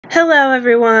Hello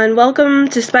everyone, welcome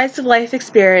to Spice of Life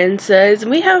Experiences.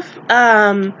 We have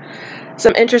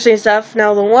some interesting stuff.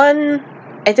 Now the one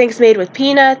I think is made with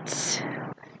peanuts.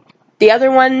 The other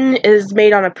one is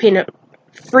made on a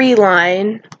peanut-free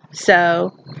line.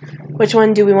 So, which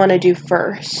one do we want to do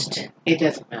first? It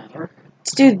doesn't matter.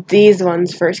 Let's do these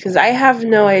ones first because I have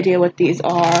no idea what these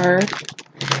are.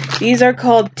 These are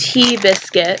called Tea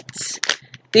Biscuits.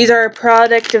 These are a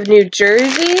product of New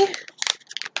Jersey.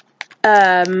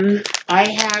 I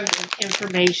have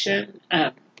information.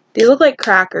 These look like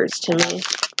crackers to me.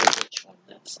 Which one?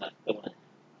 That's not the one.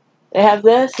 They have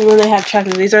this, and then they have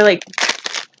chocolate. These are like,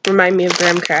 remind me of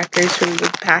graham crackers from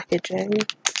the packaging.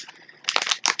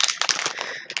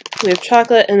 We have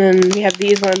chocolate, and then we have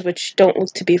these ones, which don't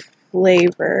look to be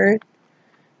flavored.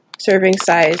 Serving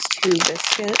size 2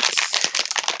 biscuits.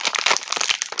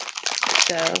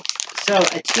 So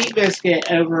a tea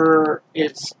biscuit over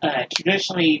is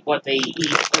traditionally what they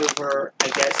eat over, I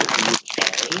guess, in the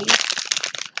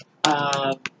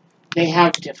UK. They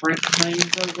have different kinds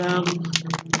of them.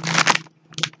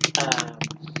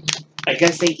 I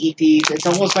guess they eat these. It's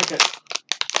almost like a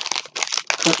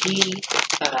cookie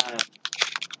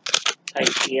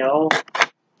type deal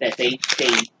that they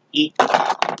eat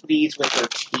these with their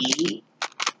tea.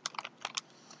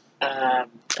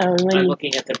 I'm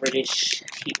looking at the British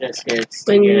tea biscuits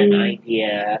to get an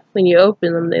idea. When you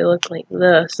open them, they look like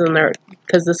this, and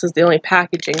because this is the only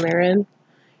packaging they're in.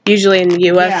 Usually in the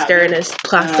U.S., they're in a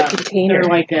plastic container. They're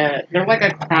like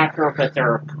a cracker, but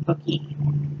they're a cookie.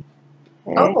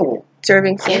 Okay. Oh,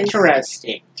 serving size.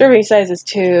 Interesting. Serving size is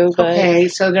 2, but okay,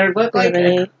 so they look like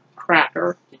a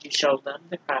cracker. Did you show them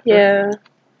the cracker? Yeah,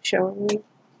 showing me.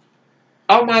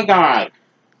 Oh my God.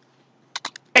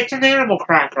 It's an animal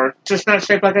cracker, just not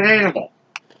shaped like an animal.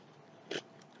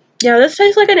 Yeah, this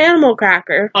tastes like an animal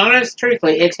cracker.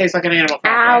 Truthfully, it tastes like an animal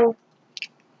cracker.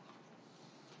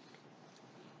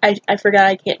 Ow. I forgot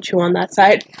I can't chew on that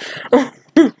side.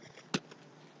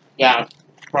 Yeah,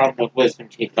 problem with wisdom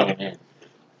teeth coming in.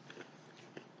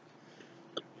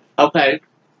 Okay,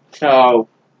 so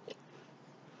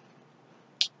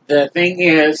the thing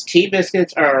is, tea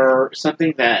biscuits are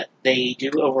something that they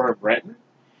do over in Britain.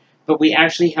 But we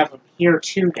actually have them here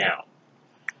too now.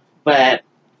 But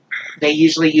they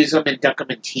usually use them and dunk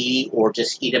them in tea or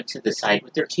just eat them to the side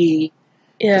with their tea.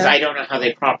 Yeah. Because I don't know how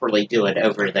they properly do it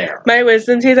over there. My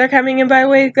wisdom teeth are coming in by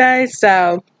weight, guys,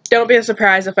 so don't be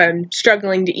surprised if I'm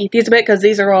struggling to eat these a bit because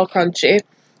these are all crunchy.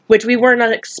 Which we were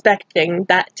not expecting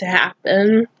that to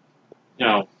happen.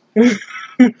 No.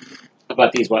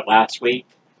 About these, what, last week?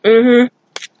 Mm-hmm.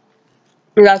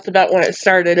 That's about when it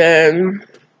started in.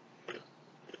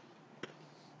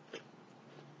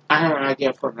 I have an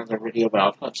idea for another video, but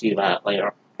I'll talk to you about it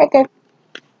later. Okay.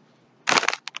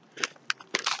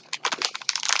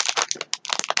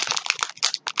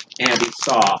 And it'll be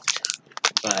soft,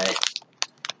 but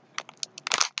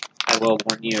I will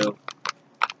warn you,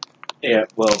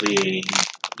 it will be,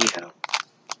 you know.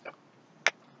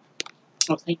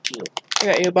 Oh, thank you. I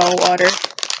got you a bottle of water.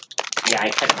 Yeah, I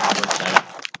kind of almost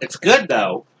that. It's good,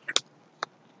 though.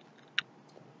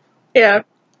 Yeah.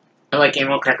 I like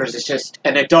animal crackers. It's just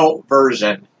an adult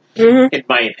version, in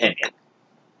my opinion.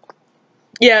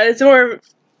 Yeah, it's more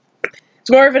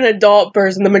of an adult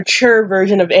version, the mature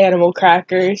version of animal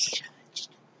crackers.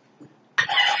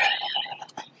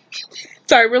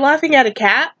 Sorry, we're laughing at a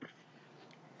cat.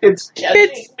 It's judging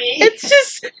me. It's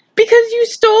just because you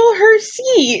stole her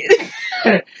seat.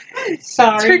 Sorry. It's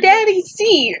her daddy's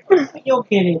seat. You'll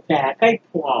get it back, I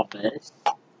promise.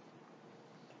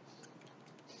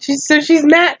 She's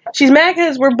mad. She's mad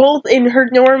because we're both in her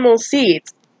normal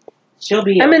seats. She'll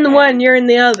be. I'm in the one, you're in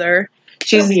the other.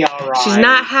 She'll be alright. She's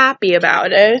not happy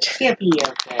about it. She'll be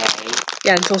okay.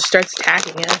 Yeah, until she starts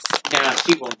attacking us. No,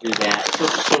 she won't do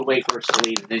that. She'll wait for us to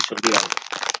leave, and then she'll be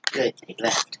like, "Good, they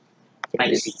left.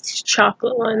 My seat."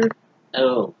 Chocolate one.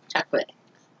 Oh, chocolate.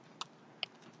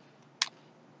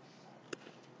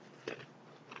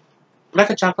 Like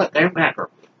a chocolate graham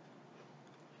cracker.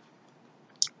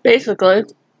 Basically.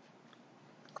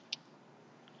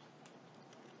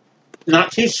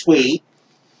 Not too sweet.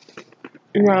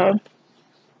 No.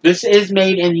 This is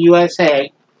made in the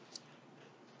USA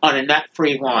on a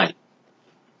nut-free line.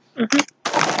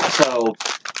 So,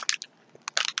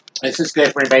 this is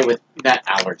good for anybody with nut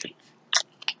allergies.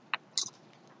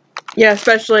 Yeah,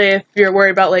 especially if you're worried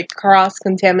about, like,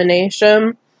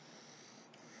 cross-contamination.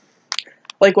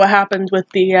 Like what happened with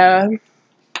the,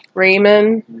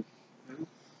 ramen.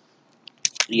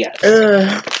 Yes.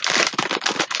 Ugh.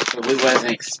 So we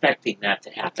wasn't expecting that to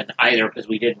happen either because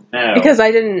we didn't know. Because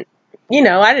I didn't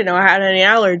know I had any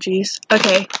allergies.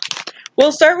 Okay.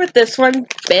 We'll start with this one,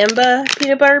 Bamba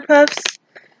Peanut Butter Puffs.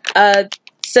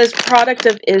 Says product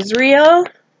of Israel.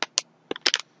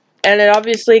 And it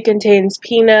obviously contains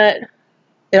peanut.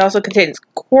 It also contains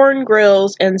corn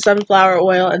grills and sunflower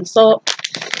oil and salt.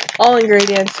 All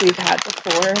ingredients we've had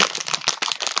before.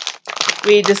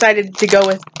 We decided to go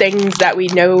with things that we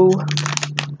know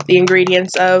the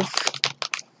ingredients of.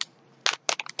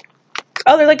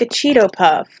 Oh, they're like a Cheeto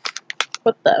Puff.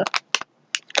 What the?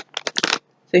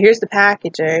 So here's the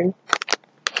packaging.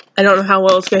 I don't know how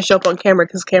well it's going to show up on camera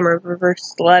because camera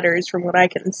reversed the letters from what I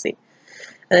can see.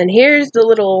 And then here's the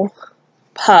little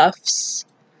puffs.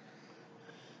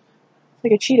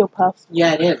 Like a Cheeto Puff.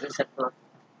 Yeah, it is. Except for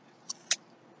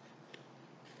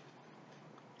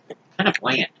kind of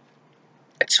bland.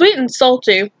 It's sweet and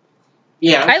salty.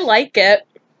 Yeah. I like it.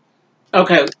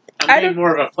 Okay, I'm getting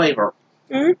more of a flavor.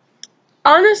 Mm-hmm.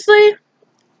 Honestly,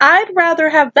 I'd rather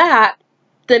have that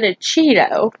than a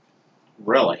Cheeto.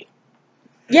 Really?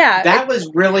 Yeah. That was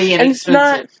really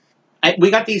inexpensive.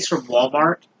 We got these from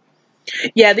Walmart.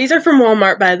 Yeah, these are from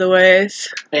Walmart, by the way.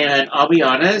 And I'll be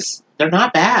honest, they're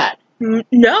not bad.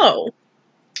 No.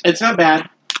 It's not bad.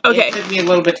 Okay. It took me a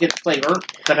little bit to get the flavor,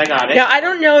 but I got it. Now, I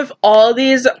don't know if all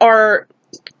these are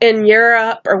in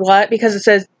Europe or what, because it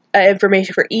says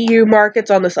information for EU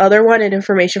markets on this other one and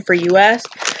information for US.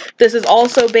 This is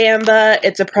also Bamba.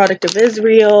 It's a product of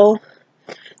Israel.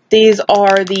 These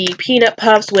are the peanut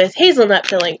puffs with hazelnut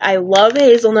filling. I love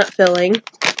hazelnut filling.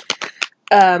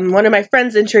 One of my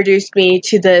friends introduced me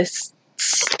to this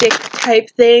stick type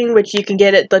thing, which you can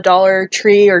get at the Dollar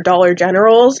Tree or Dollar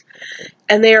Generals,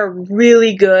 and they are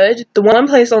really good. The one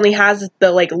place only has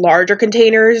the larger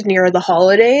containers near the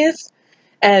holidays,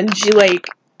 and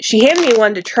she handed me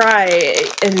one to try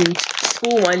in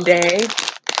school one day,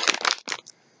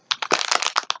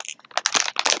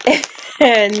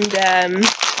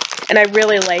 and I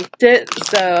really liked it.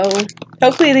 So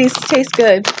hopefully these taste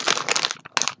good.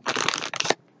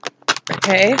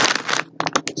 Okay,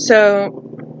 so...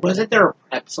 Wasn't there a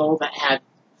pretzel that had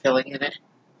filling in it?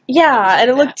 Yeah, and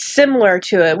it looked similar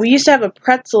to it. We used to have a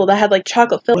pretzel that had,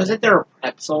 chocolate filling. Wasn't there a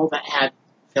pretzel that had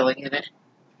filling in it?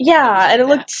 Yeah, and it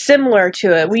looked similar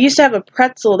to it. We used to have a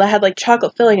pretzel that had,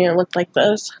 chocolate filling and it looked like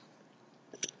this.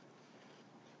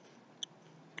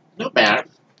 Not bad.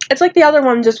 It's like the other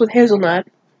one, just with hazelnut.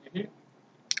 Mm-hmm.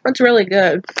 It's really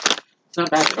good. It's not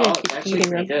bad at all. It's actually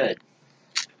pretty good.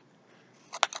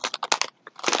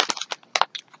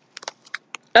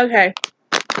 Okay.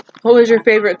 What was your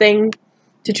favorite thing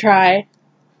to try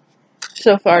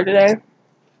so far today?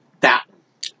 That.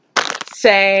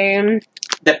 Same.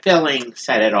 The filling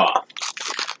set it off.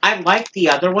 I like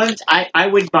the other ones. I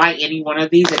would buy any one of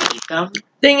these and eat them.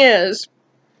 Thing is,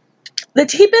 the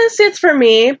Tea Biscuits for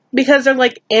me, because they're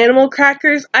like animal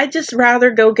crackers, I'd just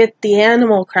rather go get the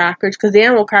animal crackers, because the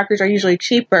animal crackers are usually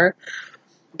cheaper.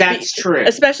 That's true.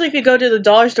 Especially if you go to the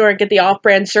dollar store and get the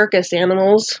off-brand circus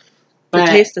animals. They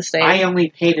taste the same. I only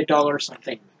paid $1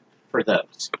 something for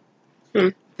those.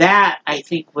 That, I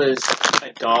think, was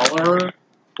 $1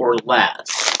 or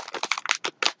less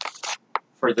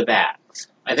for the bags.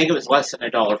 I think it was less than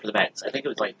 $1 for the bags. I think it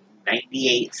was like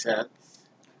 98 cents.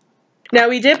 Now,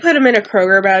 we did put them in a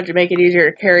Kroger bag to make it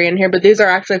easier to carry in here, but these are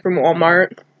actually from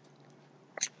Walmart.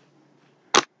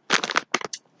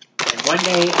 And one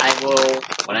day I will,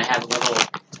 when I have a little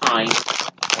time,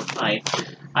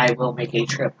 I will make a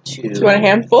trip to... Do you want a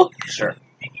handful? Sure.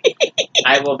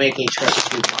 I will make a trip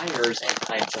to Myers and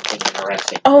find something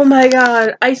interesting. Oh my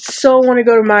god, I so want to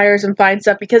go to Myers and find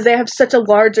stuff because they have such a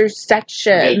larger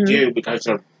section. They do, because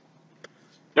they're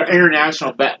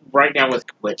international, but right now with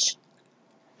which,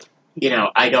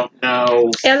 I don't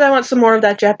know. And I want some more of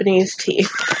that Japanese tea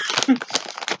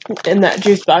in that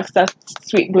juice box that's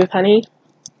sweetened with honey.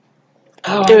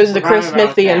 Oh, it was the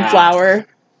Christmathian flour.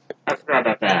 I forgot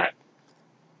about that.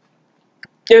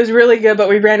 It was really good, but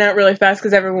we ran out really fast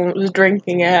because everyone was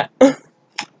drinking it.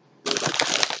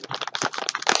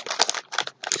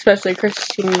 Especially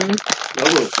Christine.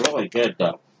 It was really good,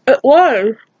 though. It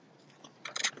was.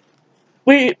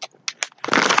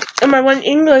 In my one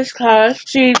English class,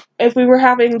 if we were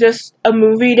having just a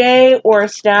movie day or a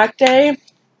snack day,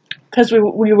 because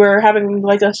we were having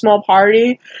a small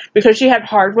party, because she had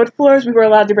hardwood floors, we were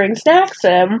allowed to bring snacks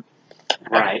in.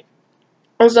 Right.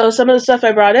 And so some of the stuff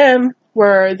I brought in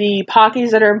were the Pockies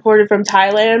that are imported from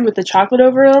Thailand with the chocolate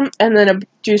over them, and then a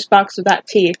juice box of that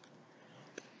tea.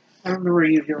 I don't remember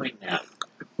you doing that.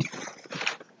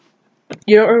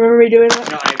 You don't remember me doing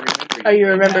that? No, I remember. Oh, you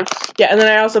remember? That. Yeah, and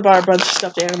then I also bought a bunch of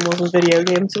stuffed animals and video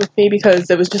games with me because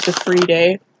it was just a free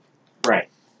day. Right.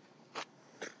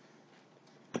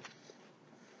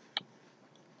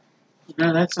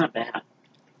 No, that's not bad.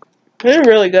 They're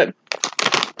really good.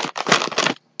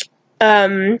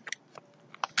 I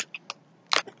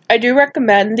do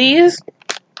recommend these.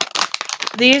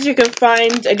 These you can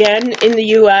find, again, in the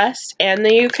US and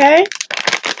the UK.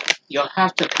 You'll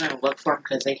have to kind of look for them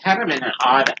because they had them in an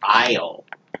odd aisle.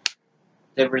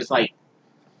 There was, like,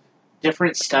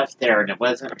 different stuff there, and it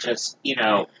wasn't just, you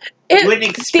know, you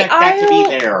wouldn't expect that to be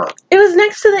there. It was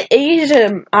next to the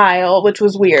Asian aisle, which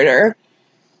was weirder.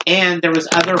 And there was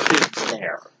other foods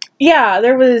there. Yeah,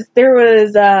 there was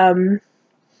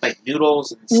like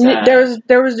noodles and stuff.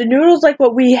 There was the noodles like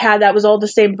what we had that was all the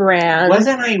same brand.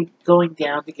 Wasn't I going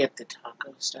down to get the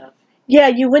taco stuff? Yeah,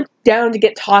 you went down to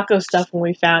get taco stuff when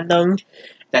we found them.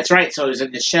 That's right, so it was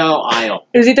in the shell aisle.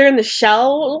 It was either in the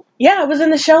shell... Yeah, it was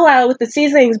in the shell aisle with the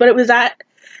seasonings, but it was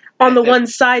on the one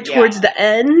side towards the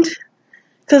end.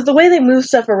 Because the way they move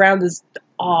stuff around is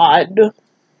odd.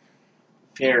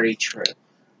 Very true.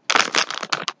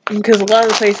 Because a lot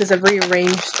of the places have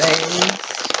rearranged things.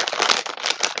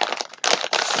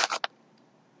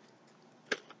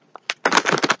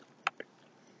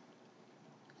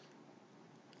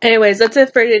 Anyways, that's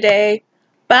it for today.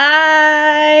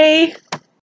 Bye!